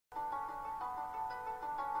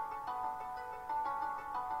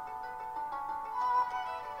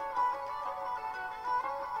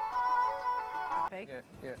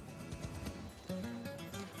yeah.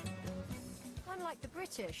 Unlike the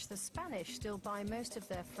British, the Spanish still buy most of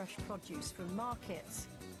their fresh produce from markets.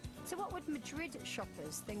 So what would Madrid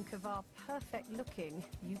shoppers think of our perfect-looking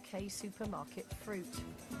UK supermarket fruit?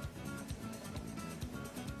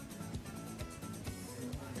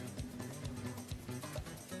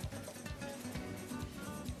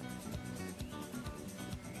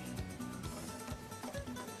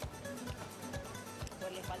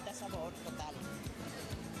 Pues le falta sabor total.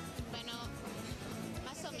 Bueno,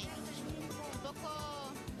 más o menos.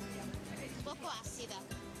 Poco ácida.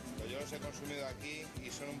 Yo los he consumido aquí y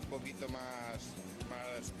son un poquito más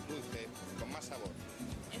dulce, con más sabor.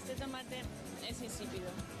 Este tomate es insípido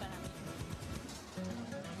para mí.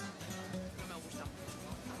 No me gusta.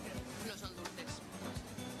 No son dulces.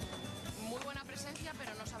 Muy buena presencia,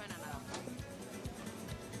 pero no saben a nada.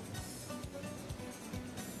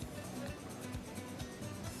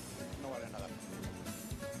 No vale nada.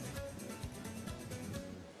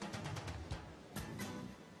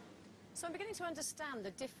 So I'm beginning to understand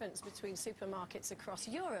the difference between supermarkets across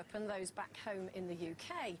Europe and those back home in the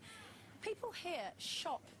UK. People here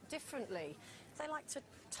shop differently. They like to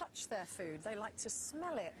touch their food, they like to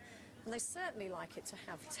smell it, and they certainly like it to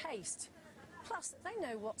have taste. Plus, they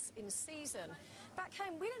know what's in season. Back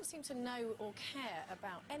home, we don't seem to know or care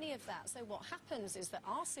about any of that. So what happens is that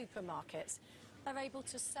our supermarkets are able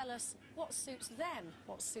to sell us what suits them,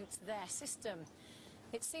 what suits their system.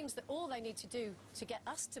 It seems that all they need to do to get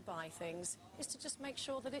us to buy things is to just make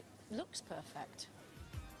sure that it looks perfect.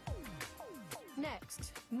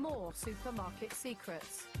 Next, more supermarket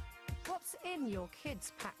secrets. What's in your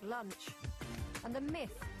kids' packed lunch? And the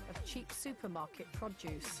myth of cheap supermarket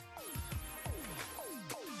produce.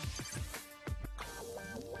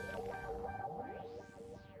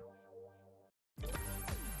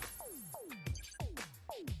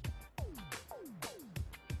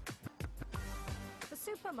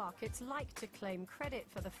 Supermarkets like to claim credit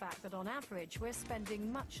for the fact that on average we're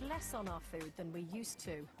spending much less on our food than we used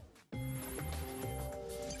to.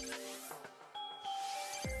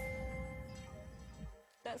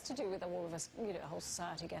 That's to do with all of us, the whole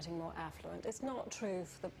society getting more affluent. It's not true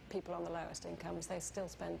for the people on the lowest incomes. They still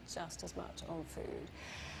spend just as much on food.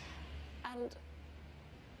 And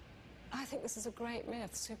I think this is a great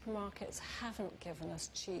myth. Supermarkets haven't given us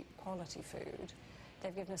cheap quality food.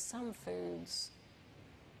 They've given us some foods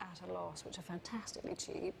at a loss, which are fantastically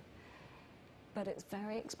cheap, but it's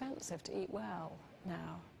very expensive to eat well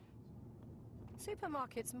now.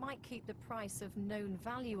 Supermarkets might keep the price of known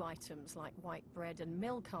value items like white bread and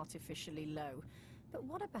milk artificially low, but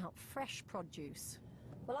what about fresh produce?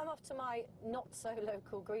 Well, I'm off to my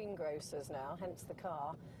not-so-local greengrocers now, hence the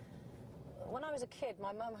car. When I was a kid,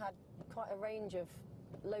 my mum had quite a range of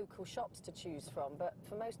local shops to choose from, but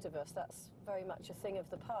for most of us, that's very much a thing of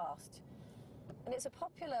the past. And it's a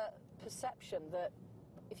popular perception that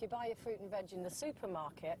if you buy your fruit and veg in the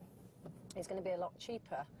supermarket, it's going to be a lot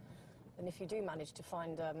cheaper than if you do manage to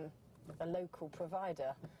find a local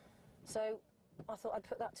provider. So I thought I'd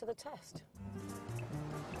put that to the test.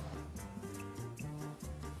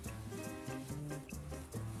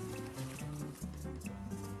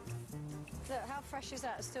 Look, how fresh is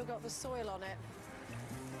that? It's still got the soil on it.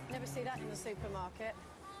 Never see that in the supermarket.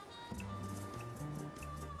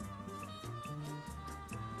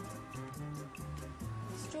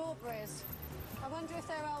 Strawberries. I wonder if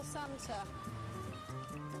they're Al Santa.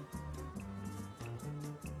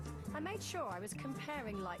 I made sure I was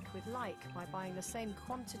comparing like with like by buying the same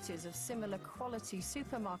quantities of similar quality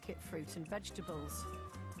supermarket fruit and vegetables.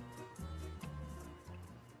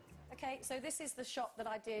 Okay, so this is the shop that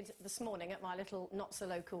I did this morning at my little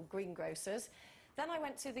not-so-local greengrocers. Then I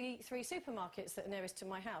went to the 3 supermarkets that are nearest to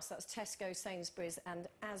my house. That's Tesco, Sainsbury's and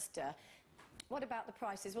Asda. What about the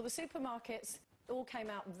prices? Well, the supermarkets all came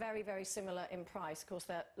out very, very similar in price. Of course,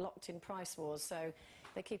 they're locked in price wars, so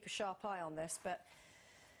they keep a sharp eye on this. But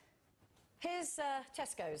here's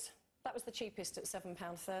Tesco's. That was the cheapest at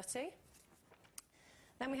 £7.30.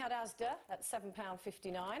 Then we had Asda at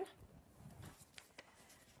 £7.59.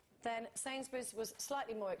 Then Sainsbury's was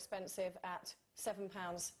slightly more expensive at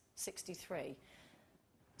 £7.63.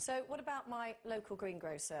 So what about my local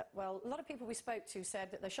greengrocer? Well, a lot of people we spoke to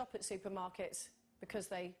said that they shop at supermarkets because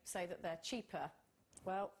they say that they're cheaper.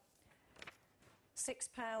 Well,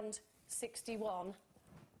 £6.61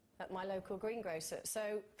 at my local greengrocer.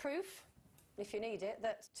 So proof, if you need it,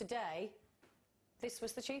 that today this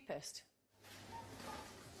was the cheapest.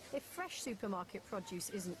 If fresh supermarket produce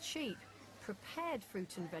isn't cheap, prepared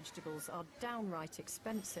fruit and vegetables are downright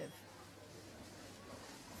expensive.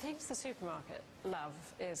 things the supermarket love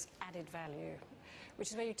is added value, which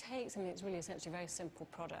is where you take something that's really essentially a very simple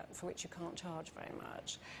product for which you can't charge very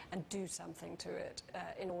much and do something to it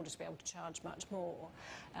in order to be able to charge much more.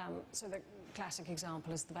 So the classic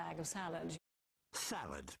example is the bag of salad.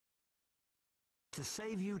 Salad. To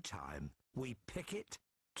save you time, we pick it,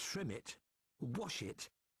 trim it, wash it,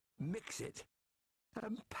 mix it,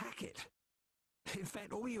 and pack it. In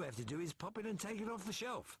fact, all you have to do is pop it and take it off the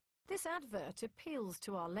shelf. This advert appeals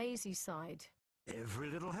to our lazy side. Every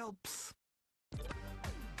little helps.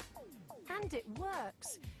 And it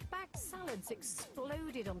works. Bagged salads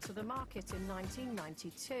exploded onto the market in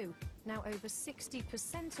 1992. Now over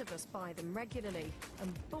 60% of us buy them regularly.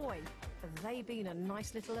 And boy, have they been a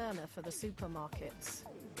nice little earner for the supermarkets.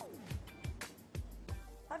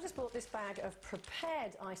 I've just bought this bag of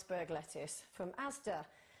prepared iceberg lettuce from Asda.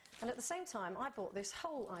 And at the same time, I bought this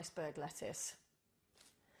whole iceberg lettuce.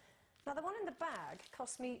 Now, the one in the bag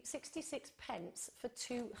cost me 66 pence for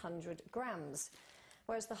 200 grams,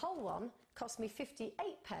 whereas the whole one cost me 58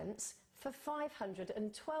 pence for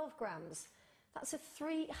 512 grams. That's a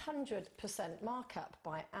 300% markup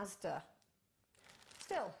by Asda.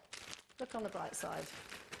 Still, look on the bright side.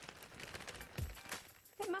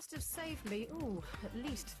 It must have saved me, at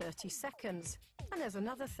least 30 seconds. And there's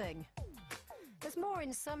another thing. There's more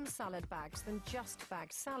in some salad bags than just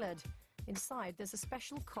bagged salad. Inside, there's a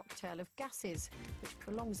special cocktail of gases, which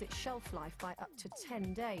prolongs its shelf life by up to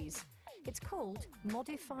 10 days. It's called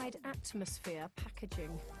modified atmosphere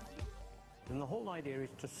packaging. And the whole idea is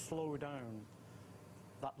to slow down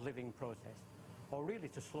that living process, or really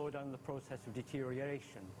to slow down the process of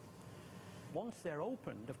deterioration. Once they're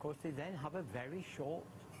opened, of course, they then have a very short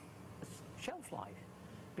shelf life,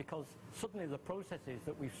 because suddenly the processes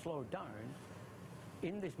that we've slowed down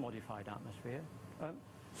in this modified atmosphere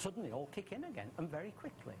suddenly all kick in again, and very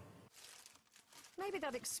quickly. Maybe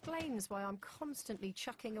that explains why I'm constantly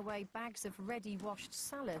chucking away bags of ready washed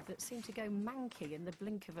salad that seem to go manky in the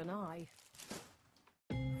blink of an eye.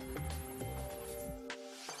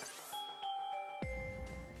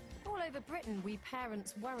 All over Britain, we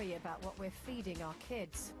parents worry about what we're feeding our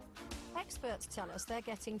kids. Experts tell us they're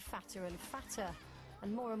getting fatter and fatter,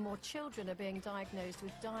 and more children are being diagnosed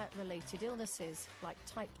with diet-related illnesses like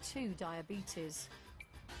type 2 diabetes.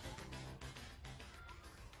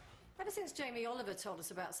 Ever since Jamie Oliver told us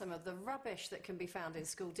about some of the rubbish that can be found in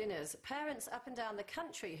school dinners, parents up and down the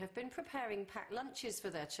country have been preparing packed lunches for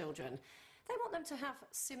their children. They want them to have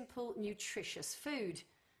simple, nutritious food.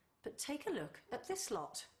 But take a look at this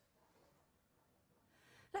lot.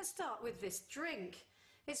 Let's start with this drink.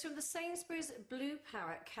 It's from the Sainsbury's Blue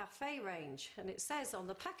Parrot Cafe range, and it says on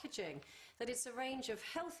the packaging that it's a range of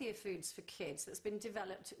healthier foods for kids that's been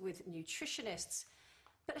developed with nutritionists.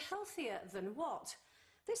 But healthier than what?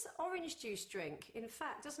 This orange juice drink, in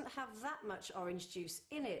fact, doesn't have that much orange juice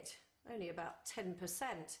in it, only about 10%,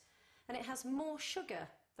 and it has more sugar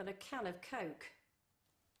than a can of Coke.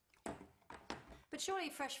 But surely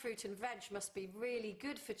fresh fruit and veg must be really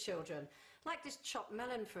good for children, like this chopped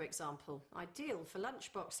melon, for example, ideal for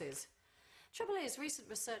lunchboxes. Trouble is, recent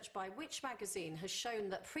research by Which magazine has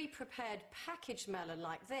shown that pre-prepared packaged melon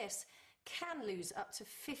like this can lose up to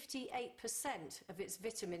 58% of its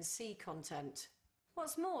vitamin C content.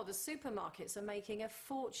 What's more, the supermarkets are making a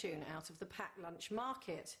fortune out of the packed lunch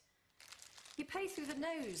market. You pay through the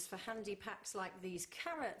nose for handy packs like these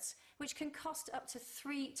carrots, which can cost up to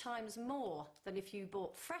 3 times more than if you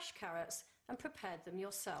bought fresh carrots and prepared them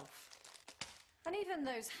yourself. And even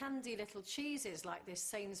those handy little cheeses like this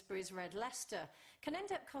Sainsbury's Red Leicester can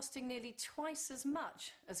end up costing nearly twice as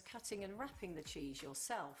much as cutting and wrapping the cheese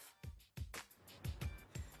yourself.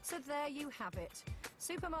 So there you have it.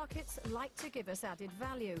 Supermarkets like to give us added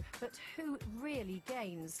value, but who really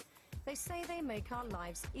gains? They say they make our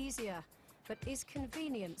lives easier, but is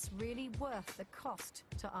convenience really worth the cost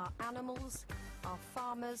to our animals, our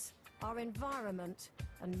farmers, our environment,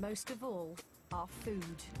 and most of all, our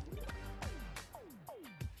food?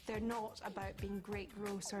 They're not about being great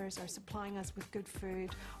grocers or supplying us with good food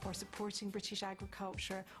or supporting British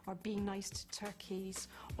agriculture or being nice to turkeys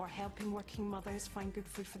or helping working mothers find good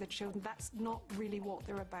food for their children. That's not really what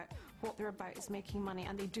they're about. What they're about is making money,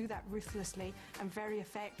 and they do that ruthlessly and very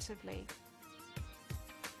effectively.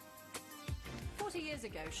 40 years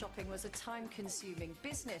ago, shopping was a time-consuming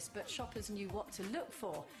business, but shoppers knew what to look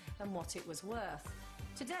for and what it was worth.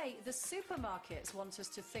 Today, the supermarkets want us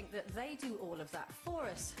to think that they do all of that for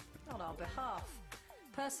us, on our behalf.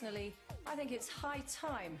 Personally, I think it's high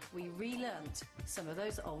time we relearnt some of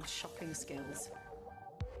those old shopping skills.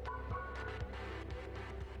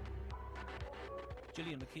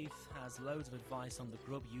 Gillian McKeith has loads of advice on the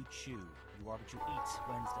grub you chew. You are what you eat,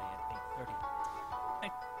 Wednesday at 8:30.